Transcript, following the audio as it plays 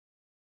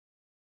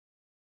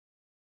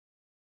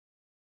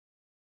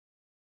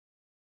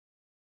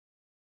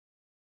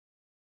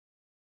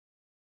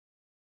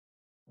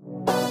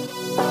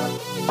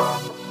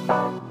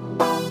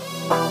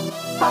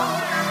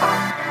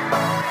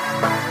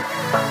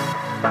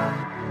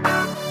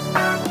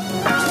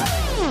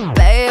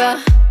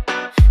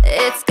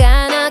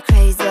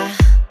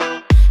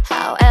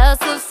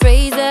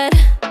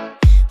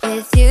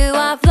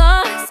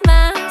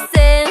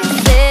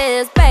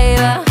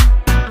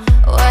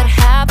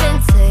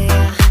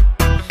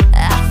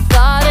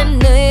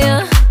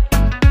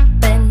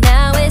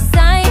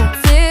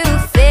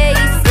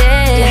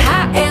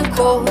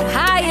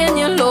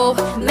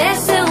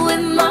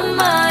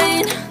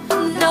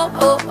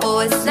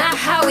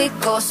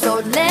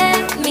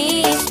let me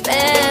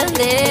spell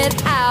it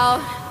out.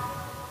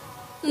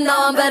 No,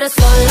 I'm better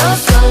solo,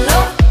 solo.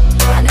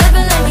 I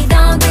never let me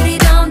down, diddy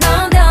down,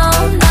 down, down.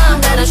 Now I'm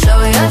gonna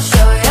show ya,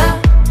 show ya,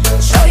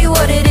 show you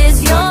what it is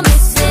you're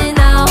missing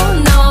out.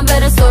 Now I'm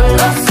better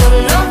solo,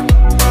 solo.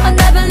 I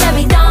never let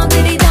me down,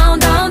 diddy down,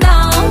 down,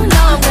 down.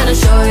 Now I'm gonna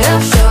show ya,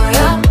 show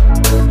ya,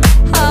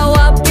 how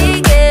I be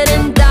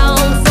getting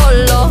down for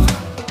low.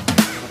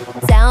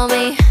 Tell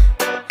me,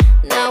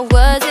 now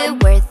was it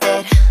worth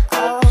it?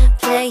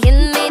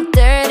 Playing me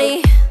dirty,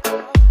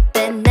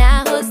 then now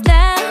who's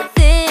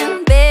laughing,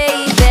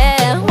 baby?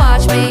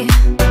 Watch me,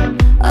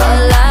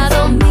 all eyes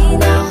on me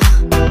now.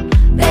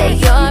 Bet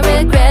you'll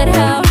regret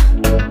how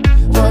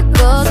what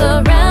goes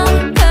around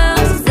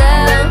comes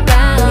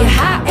around. You're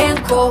hot and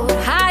cold,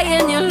 high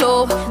and you're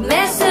low,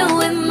 messing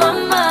with my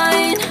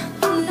mind.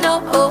 No,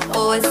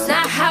 it's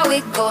not how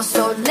it goes,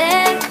 so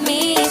let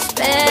me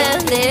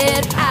spell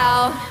it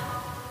out.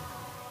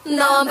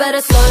 No, I'm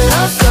better solo,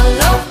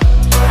 solo.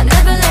 I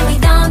never let me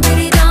down,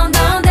 diddy down,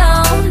 down,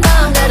 down.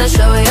 Now I'm gonna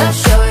show ya,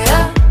 show ya,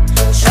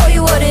 show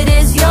you what it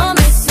is you're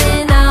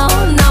missing out.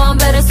 Now I'm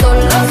better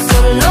solo,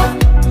 solo.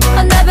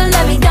 I never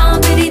let me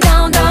down, diddy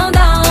down, down,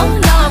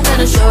 down. Now I'm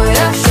gonna show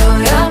ya,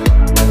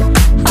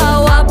 how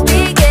I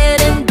be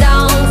getting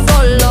down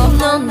for low.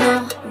 No, no,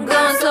 I'm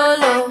going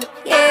solo.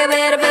 Yeah,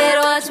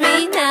 better watch me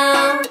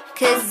now,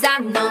 'cause I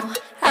know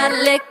how to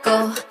let go.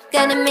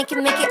 Gonna make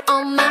it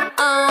on my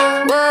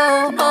own.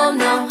 Whoa, oh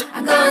no,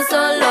 I'm going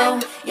solo.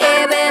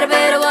 Yeah,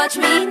 better watch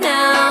me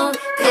now,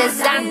 'cause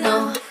I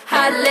know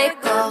how to let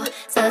go.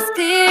 So it's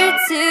clear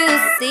to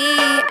see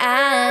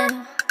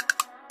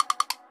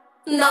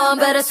no, I'm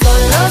better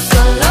solo,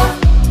 solo.